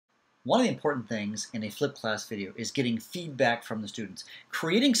One of the important things in a flipped class video is getting feedback from the students,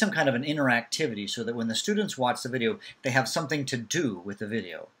 creating some kind of an interactivity so that when the students watch the video, they have something to do with the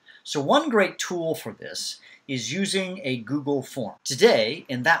video. So one great tool for this is using a Google form. Today,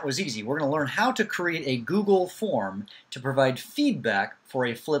 and that was easy, we're going to learn how to create a Google form to provide feedback for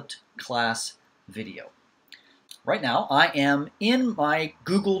a flipped class video. Right now, I am in my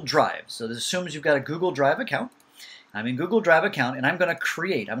Google Drive. So this assumes you've got a Google Drive account. I'm in Google Drive account, and I'm going to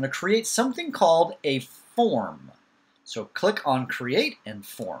create something called a form. So click on Create and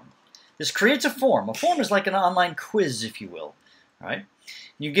Form. This creates a form. A form is like an online quiz, if you will. All right?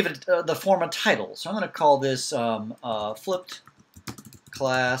 You give it the form a title. So I'm going to call this Flipped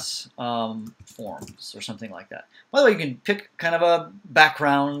Class Forms or something like that. By the way, you can pick kind of a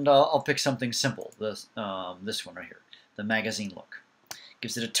background. I'll pick something simple. This one right here, the magazine look.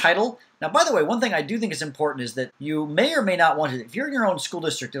 Gives it a title. Now, by the way, one thing I do think is important is that you may or may not want to, if you're in your own school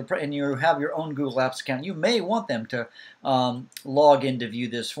district and you have your own Google Apps account, you may want them to log in to view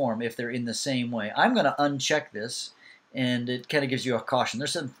this form if they're in the same way. I'm going to uncheck this, and it kind of gives you a caution.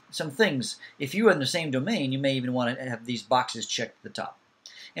 There's some things, if you're in the same domain, you may even want to have these boxes checked at the top.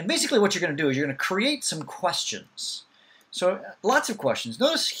 And basically what you're going to do is you're going to create some questions. So lots of questions.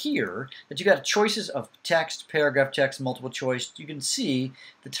 Notice here that you got choices of text, paragraph text, multiple choice. You can see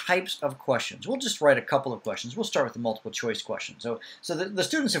the types of questions. We'll just write a couple of questions. We'll start with the multiple choice question. So the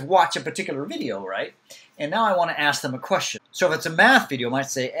students have watched a particular video, right? And now I want to ask them a question. So if it's a math video, I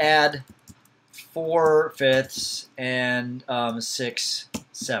might say add 4/5 and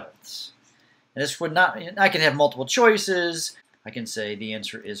 6/7. And this would not, I can have multiple choices. I can say the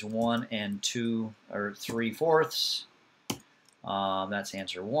answer is 1 and 2 or 3/4. That's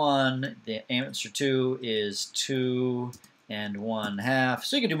answer 1. The answer 2 is 2 and 1/2.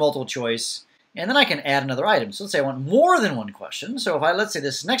 So you can do multiple choice, and then I can add another item. So let's say I want more than one question. So if let's say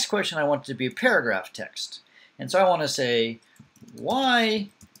this next question I want it to be a paragraph text, and so I want to say, why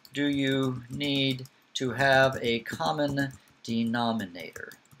do you need to have a common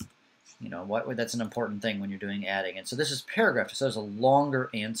denominator? You know, that's an important thing when you're doing adding. And so this is paragraph, so there's a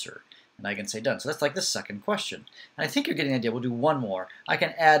longer answer. And I can say done. So that's like the second question. And I think you're getting the idea. We'll do one more. I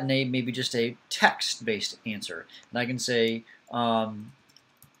can add maybe just a text-based answer. And I can say, who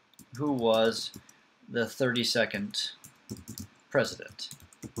was the 32nd president?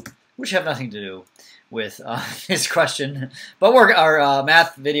 Which have nothing to do with this question, but our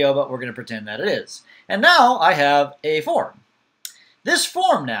math video, but we're going to pretend that it is. And now I have a form. This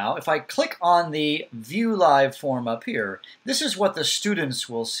form now, if I click on the View Live form up here, this is what the students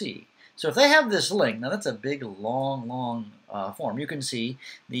will see. So if they have this link, now that's a big, long form. You can see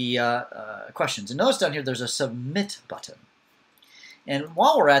the questions. And notice down here there's a Submit button. And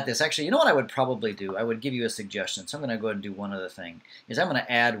while we're at this, actually, you know what I would probably do? I would give you a suggestion. So I'm going to go ahead and do one other thing. Is I'm going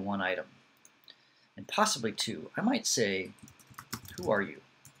to add one item. And possibly two. I might say, who are you?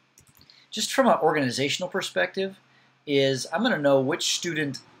 Just from an organizational perspective, I'm going to know which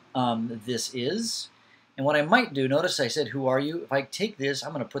student this is. And what I might do, notice I said, who are you? If I take this,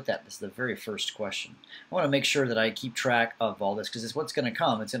 I'm going to put that as the very first question. I want to make sure that I keep track of all this because it's what's going to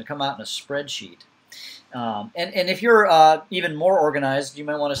come. It's going to come out in a spreadsheet. And if you're even more organized, you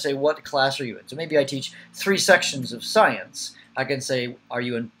might want to say, what class are you in? So maybe I teach 3 sections of science. I can say, are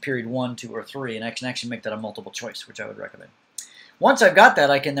you in period 1, 2, or 3? And I can actually make that a multiple choice, which I would recommend. Once I've got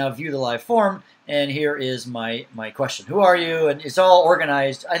that, I can now view the live form, and here is my question. Who are you? And it's all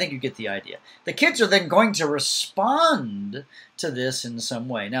organized. I think you get the idea. The kids are then going to respond to this in some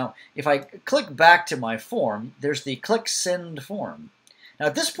way. Now, if I click back to my form, there's the click Send form. Now,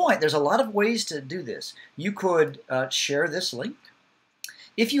 at this point, there's a lot of ways to do this. You could share this link.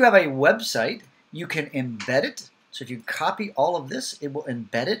 If you have a website, you can embed it. So if you copy all of this, it will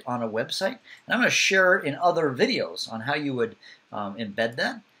embed it on a website. And I'm going to share in other videos on how you would embed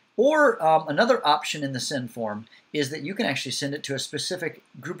that. Or another option in the send form is that you can actually send it to a specific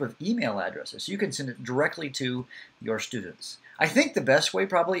group of email addresses. So you can send it directly to your students. I think the best way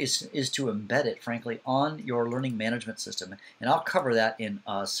probably is to embed it, frankly, on your learning management system. And I'll cover that in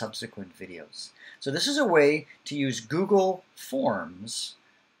subsequent videos. So this is a way to use Google Forms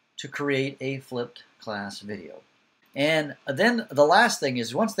to create a flipped class video. And then the last thing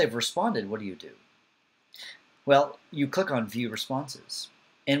is once they've responded, what do you do? Well, you click on View Responses.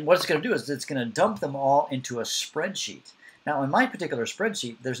 And what it's going to do is it's going to dump them all into a spreadsheet. Now, in my particular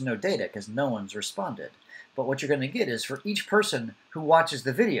spreadsheet, there's no data because no one's responded. But what you're going to get is for each person who watches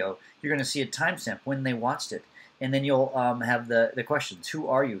the video, you're going to see a timestamp when they watched it. And then you'll have the questions. Who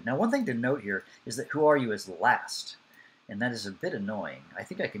are you? Now, one thing to note here is that who are you is last. And that is a bit annoying. I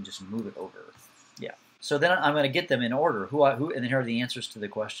think I can just move it over. Yeah. So then I'm going to get them in order, and here are the answers to the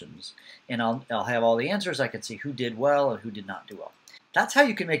questions. And I'll have all the answers. I can see who did well and who did not do well. That's how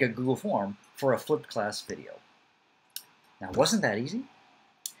you can make a Google form for a flipped class video. Now, wasn't that easy?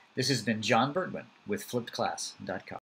 This has been Jon Bergmann with FlippedClass.com.